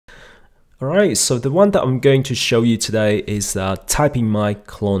Alright, so the one that I'm going to show you today is TypingMind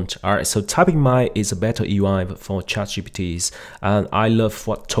Clone. Alright, so TypingMind is a better UI for ChatGPTs, and I love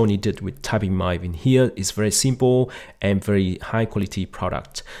what Tony did with TypingMind in here. It's very simple and very high quality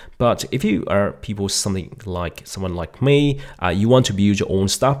product. But if you are someone like me, you want to build your own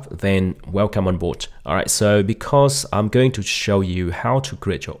stuff, then welcome on board. Alright, so because I'm going to show you how to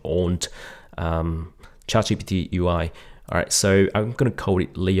create your own ChatGPT UI. Alright, so I'm going to call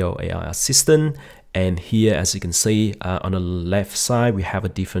it Leo AI Assistant, and here as you can see on the left side we have a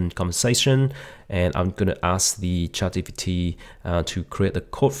different conversation, and I'm going to ask the ChatGPT to create the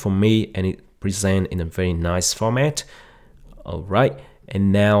code for me, and it present in a very nice format. Alright,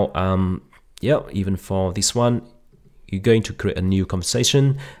 and now yeah, even for this one you're going to create a new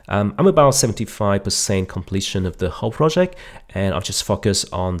conversation. I'm about 75% completion of the whole project, and I'll just focus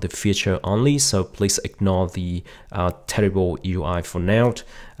on the feature only, so please ignore the terrible UI for now.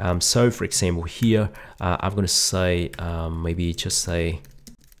 So for example here, I'm going to say, maybe just say,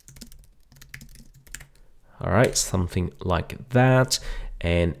 alright, something like that,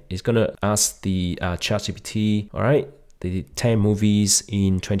 and it's going to ask the ChatGPT, alright, the 10 movies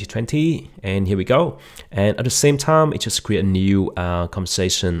in 2020, and here we go. And at the same time, it just create a new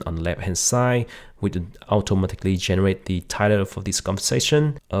conversation on the left hand side, which would automatically generate the title for this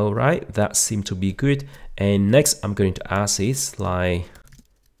conversation. All right, that seems to be good. And next I'm going to ask is like,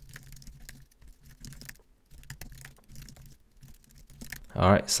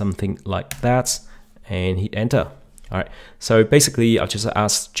 all right, something like that, and hit enter. Alright, so basically I'll just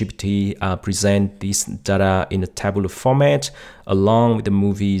ask GPT present this data in a tabular format along with the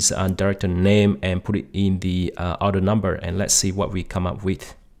movie's director name, and put it in the order number, and let's see what we come up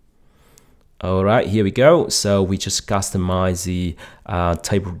with. Alright, here we go. So we just customize the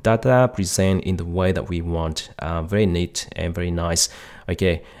table data present in the way that we want. Very neat and very nice.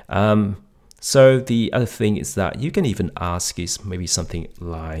 Okay, so the other thing is that you can even ask is maybe something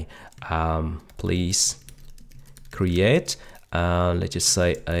like please create, let's just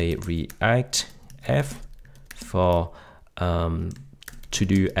say a React app for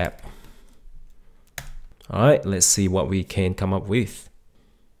to-do app. All right, let's see what we can come up with.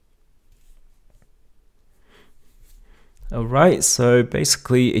 All right, so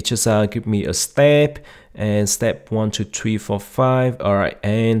basically it just give me a step, and step 1, 2, 3, 4, 5. All right,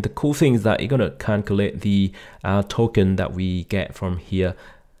 and the cool thing is that you're gonna calculate the token that we get from here.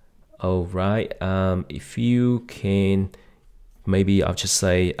 All right, if you can, maybe I'll just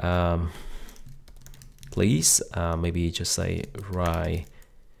say, please, maybe just say write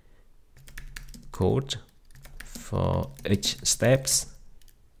code for each steps.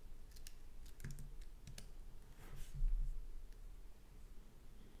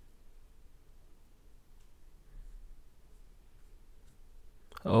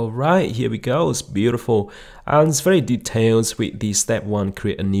 Alright, here we go. It's beautiful, and it's very detailed with the step 1,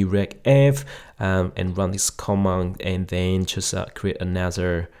 create a new React app, and run this command, and then just create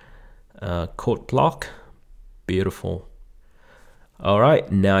another code block. Beautiful.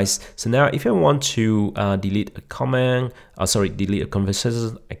 Alright, nice. So now if I want to delete a command, delete a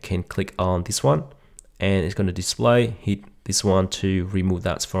conversation, I can click on this one, and it's going to display, hit this one to remove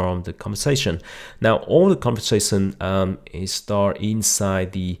that from the conversation. Now all the conversation is stored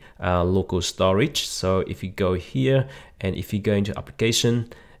inside the local storage. So if you go here, and if you go into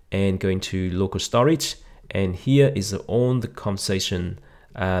application and go into local storage, and here is all the conversation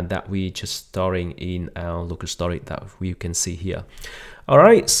that we just storing in our local storage that we can see here.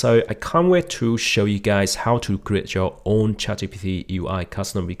 Alright, so I can't wait to show you guys how to create your own ChatGPT UI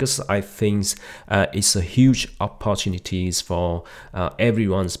custom, because I think it's a huge opportunities for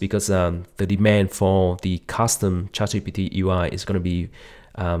everyone's, because the demand for the custom ChatGPT UI is going to be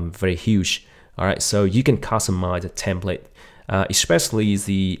very huge. Alright, so you can customize the template. Especially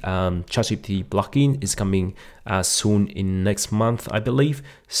the ChatGPT plugin is coming soon in next month, I believe.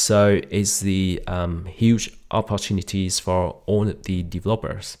 So it's the huge opportunities for all the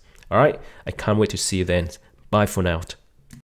developers. All right, I can't wait to see you then. Bye for now.